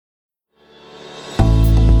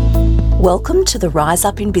Welcome to the Rise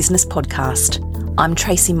Up in Business podcast. I'm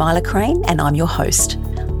Tracy Myler Crane and I'm your host.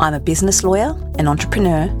 I'm a business lawyer, an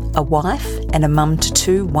entrepreneur, a wife and a mum to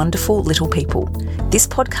two wonderful little people. This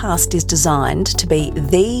podcast is designed to be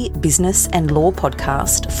the business and law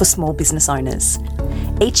podcast for small business owners.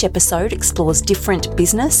 Each episode explores different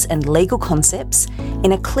business and legal concepts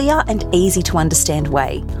in a clear and easy to understand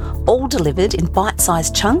way, all delivered in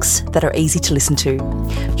bite-sized chunks that are easy to listen to.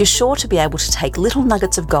 You're sure to be able to take little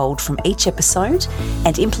nuggets of gold from each episode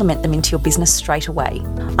and implement them into your business straight away.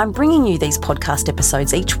 I'm bringing you these podcast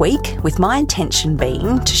episodes each week with my intention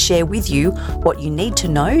being to share with you what you need to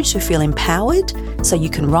know to feel empowered so you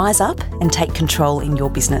can rise up and take control in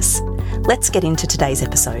your business. Let's get into today's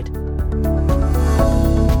episode.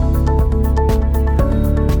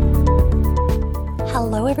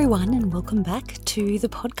 Hello everyone and welcome back to the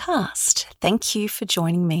podcast. Thank you for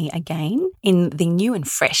joining me again in the new and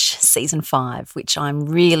fresh season 5, which I'm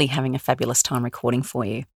really having a fabulous time recording for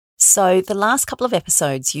you. So the last couple of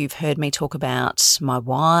episodes you've heard me talk about my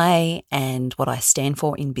why and what I stand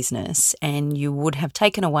for in business, and you would have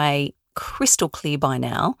taken away crystal clear by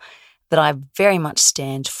now that I very much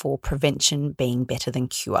stand for prevention being better than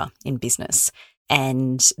cure in business.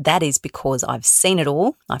 And that is because I've seen it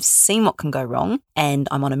all. I've seen what can go wrong. And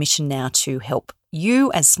I'm on a mission now to help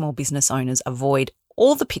you as small business owners avoid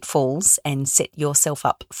all the pitfalls and set yourself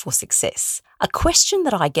up for success. A question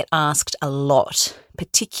that I get asked a lot,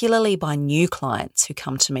 particularly by new clients who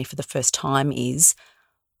come to me for the first time, is,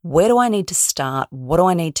 where do I need to start? What do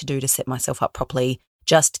I need to do to set myself up properly?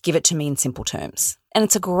 Just give it to me in simple terms. And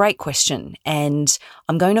it's a great question. And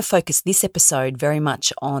I'm going to focus this episode very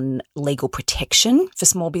much on legal protection for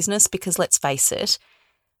small business because let's face it,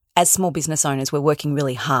 as small business owners, we're working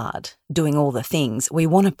really hard doing all the things. We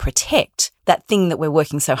want to protect that thing that we're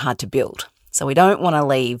working so hard to build. So we don't want to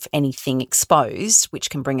leave anything exposed, which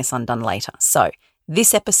can bring us undone later. So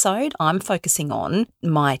this episode, I'm focusing on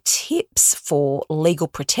my tips for legal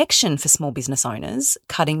protection for small business owners,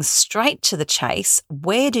 cutting straight to the chase.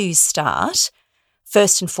 Where do you start?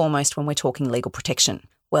 First and foremost, when we're talking legal protection?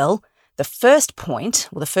 Well, the first point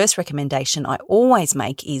or the first recommendation I always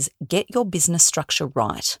make is get your business structure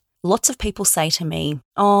right. Lots of people say to me,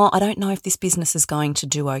 I don't know if this business is going to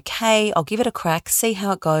do okay. I'll give it a crack, see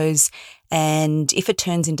how it goes. And if it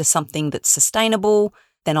turns into something that's sustainable,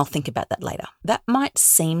 then I'll think about that later. That might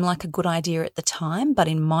seem like a good idea at the time, but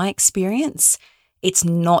in my experience, it's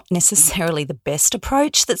not necessarily the best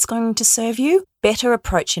approach that's going to serve you. Better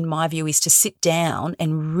approach, in my view, is to sit down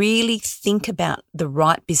and really think about the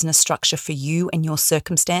right business structure for you and your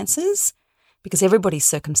circumstances, because everybody's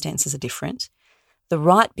circumstances are different. The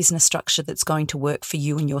right business structure that's going to work for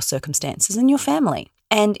you and your circumstances and your family.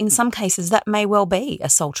 And in some cases, that may well be a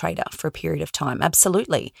sole trader for a period of time,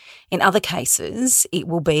 absolutely. In other cases, it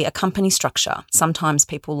will be a company structure. Sometimes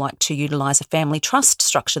people like to utilise a family trust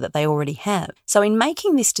structure that they already have. So in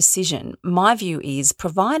making this decision, my view is,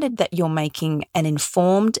 provided that you're making an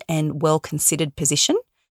informed and well-considered position,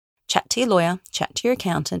 chat to your lawyer, chat to your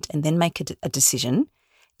accountant, and then make a decision,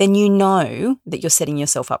 then you know that you're setting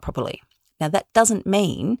yourself up properly. Now, that doesn't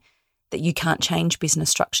mean that you can't change business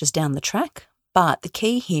structures down the track. But the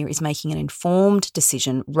key here is making an informed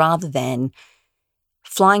decision rather than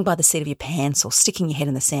flying by the seat of your pants or sticking your head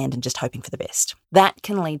in the sand and just hoping for the best. That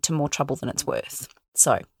can lead to more trouble than it's worth.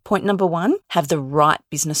 So, point number 1, have the right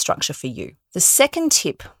business structure for you. The second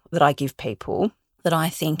tip that I give people that I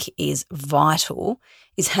think is vital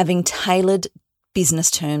is having tailored business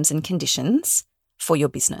terms and conditions for your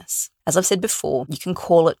business. As I've said before, you can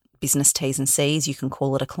call it business T's and C's, you can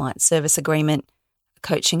call it a client service agreement,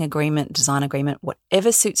 coaching agreement, design agreement,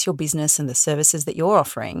 whatever suits your business and the services that you're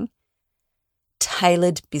offering,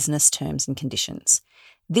 tailored business terms and conditions.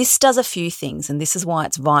 This does a few things, and this is why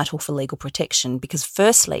it's vital for legal protection, because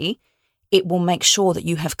firstly, it will make sure that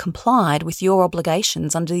you have complied with your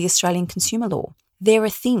obligations under the Australian consumer law. They're a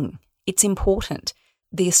thing. It's important.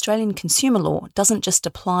 The Australian consumer law doesn't just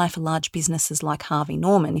apply for large businesses like Harvey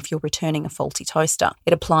Norman if you're returning a faulty toaster.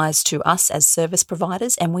 It applies to us as service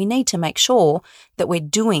providers, and we need to make sure that we're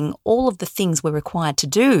doing all of the things we're required to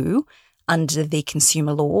do under the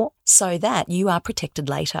consumer law so that you are protected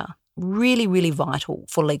later. Really, really vital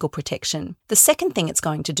for legal protection. The second thing it's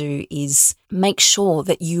going to do is make sure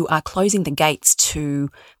that you are closing the gates to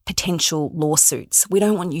potential lawsuits. We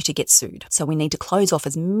don't want you to get sued. So we need to close off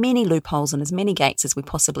as many loopholes and as many gates as we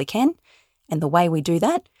possibly can. And the way we do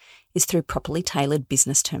that is through properly tailored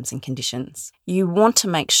business terms and conditions. You want to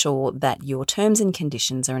make sure that your terms and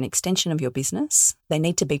conditions are an extension of your business. They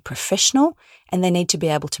need to be professional and they need to be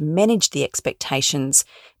able to manage the expectations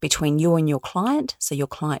between you and your client so your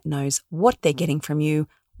client knows what they're getting from you,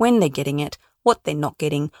 when they're getting it, what they're not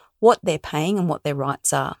getting, what they're paying and what their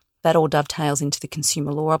rights are. That all dovetails into the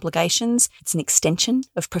consumer law obligations. It's an extension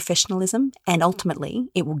of professionalism, and ultimately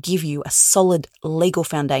it will give you a solid legal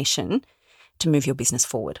foundation to move your business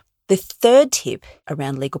forward. The third tip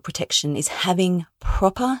around legal protection is having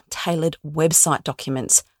proper tailored website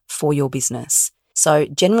documents for your business. So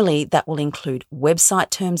generally that will include website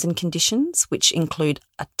terms and conditions, which include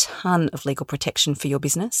a ton of legal protection for your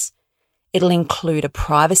business. It'll include a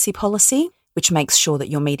privacy policy, which makes sure that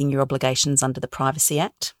you're meeting your obligations under the Privacy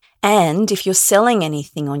Act. And if you're selling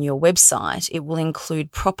anything on your website, it will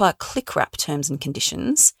include proper ClickWrap terms and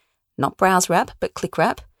conditions, not BrowseWrap, but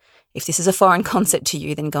ClickWrap. If this is a foreign concept to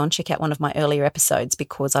you, then go and check out one of my earlier episodes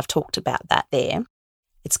because I've talked about that there.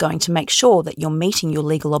 It's going to make sure that you're meeting your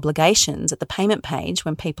legal obligations at the payment page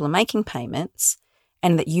when people are making payments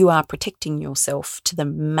and that you are protecting yourself to the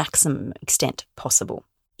maximum extent possible.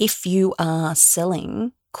 If you are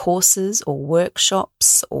selling courses or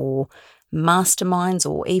workshops or masterminds,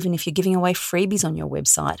 or even if you're giving away freebies on your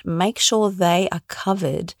website, make sure they are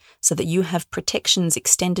covered so that you have protections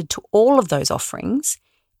extended to all of those offerings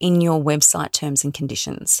in your website terms and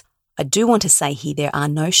conditions. I do want to say here there are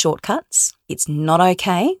no shortcuts. It's not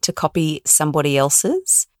okay to copy somebody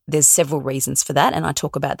else's. There's several reasons for that, and I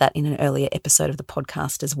talk about that in an earlier episode of the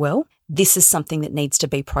podcast as well. This is something that needs to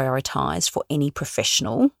be prioritised for any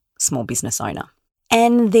professional small business owner.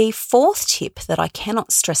 And the fourth tip that I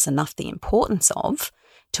cannot stress enough the importance of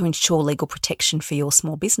to ensure legal protection for your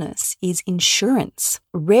small business is insurance.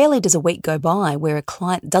 Rarely does a week go by where a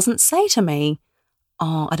client doesn't say to me,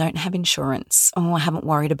 "Oh, I don't have insurance. Oh, I haven't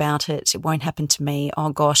worried about it. It won't happen to me.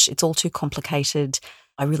 Oh gosh, it's all too complicated.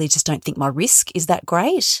 I really just don't think my risk is that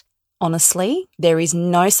great." Honestly, there is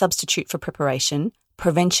no substitute for preparation.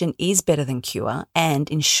 Prevention is better than cure, and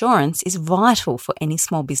insurance is vital for any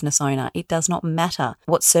small business owner. It does not matter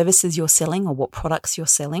what services you're selling or what products you're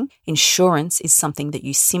selling. Insurance is something that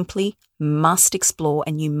you simply must explore,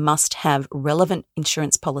 and you must have relevant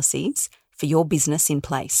insurance policies for your business in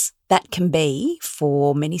place. That can be,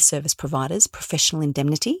 for many service providers, professional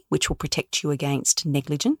indemnity, which will protect you against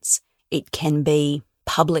negligence. It can be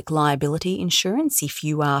public liability insurance if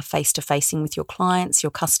you are face-to-facing with your clients, your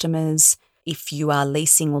customers, if you are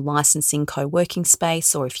leasing or licensing co-working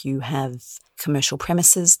space, or if you have commercial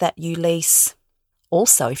premises that you lease.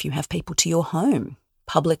 Also, if you have people to your home,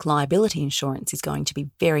 public liability insurance is going to be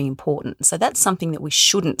very important. So that's something that we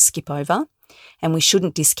shouldn't skip over and we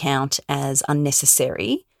shouldn't discount as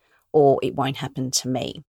unnecessary or it won't happen to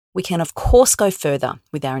me. We can, of course, go further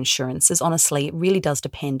with our insurances. Honestly, it really does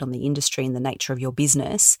depend on the industry and the nature of your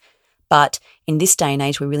business. But in this day and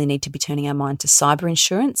age, we really need to be turning our mind to cyber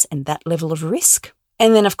insurance and that level of risk.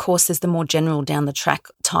 And then, of course, there's the more general down the track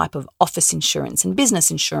type of office insurance and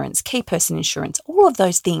business insurance, key person insurance, all of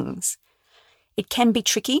those things. It can be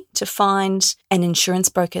tricky to find an insurance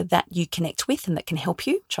broker that you connect with and that can help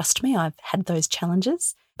you. Trust me, I've had those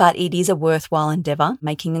challenges. But it is a worthwhile endeavour,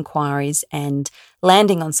 making inquiries and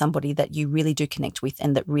landing on somebody that you really do connect with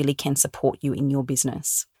and that really can support you in your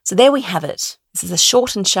business. So there we have it. This is a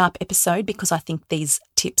short and sharp episode because I think these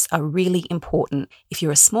tips are really important. If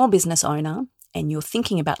you're a small business owner and you're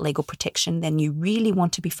thinking about legal protection, then you really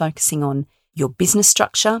want to be focusing on your business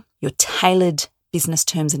structure, your tailored business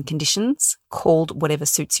terms and conditions, called whatever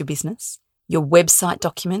suits your business, your website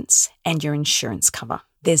documents, and your insurance cover.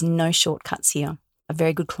 There's no shortcuts here. A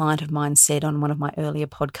very good client of mine said on one of my earlier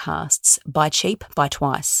podcasts, "Buy cheap, buy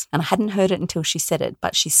twice." And I hadn't heard it until she said it,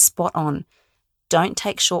 but she's spot on. Don't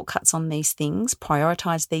take shortcuts on these things.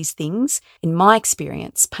 Prioritise these things. In my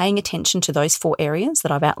experience, paying attention to those 4 areas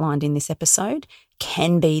that I've outlined in this episode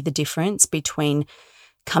can be the difference between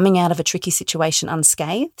coming out of a tricky situation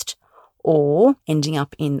unscathed or ending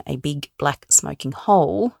up in a big black smoking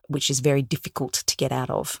hole, which is very difficult to get out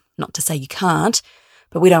of. Not to say you can't,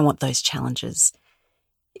 but we don't want those challenges.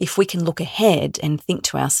 If we can look ahead and think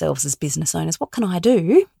to ourselves as business owners, what can I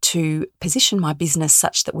do to position my business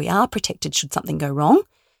such that we are protected should something go wrong?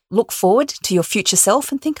 Look forward to your future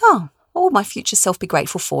self and think, what will my future self be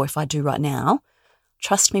grateful for if I do right now?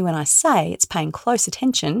 Trust me when I say it's paying close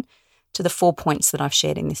attention to the 4 points that I've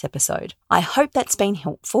shared in this episode. I hope that's been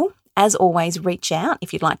helpful. As always, reach out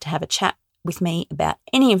if you'd like to have a chat with me about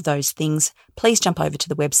any of those things. Please jump over to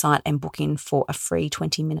the website and book in for a free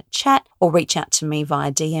 20-minute chat, or reach out to me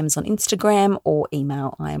via DMs on Instagram or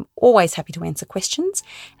email. I am always happy to answer questions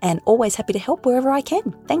and always happy to help wherever I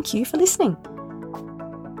can. Thank you for listening.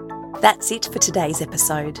 That's it for today's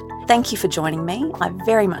episode. Thank you for joining me. I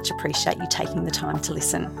very much appreciate you taking the time to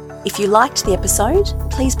listen. If you liked the episode,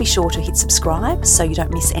 please be sure to hit subscribe so you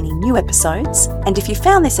don't miss any new episodes. And if you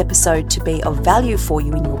found this episode to be of value for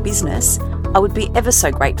you in your business, I would be ever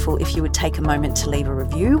so grateful if you would take a moment to leave a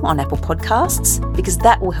review on Apple Podcasts, because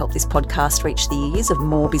that will help this podcast reach the ears of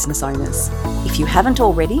more business owners. If you haven't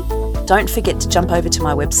already, don't forget to jump over to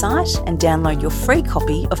my website and download your free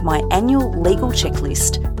copy of my annual legal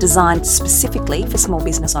checklist designed specifically for small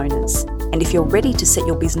business owners. And if you're ready to set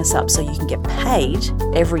your business up so you can get paid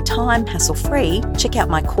every time hassle-free, check out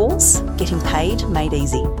my course, Getting Paid Made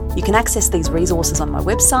Easy. You can access these resources on my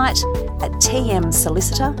website at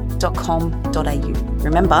tmsolicitor.com.au.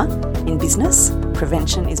 Remember, in business,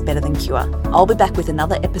 prevention is better than cure. I'll be back with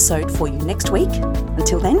another episode for you next week.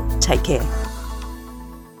 Until then, take care.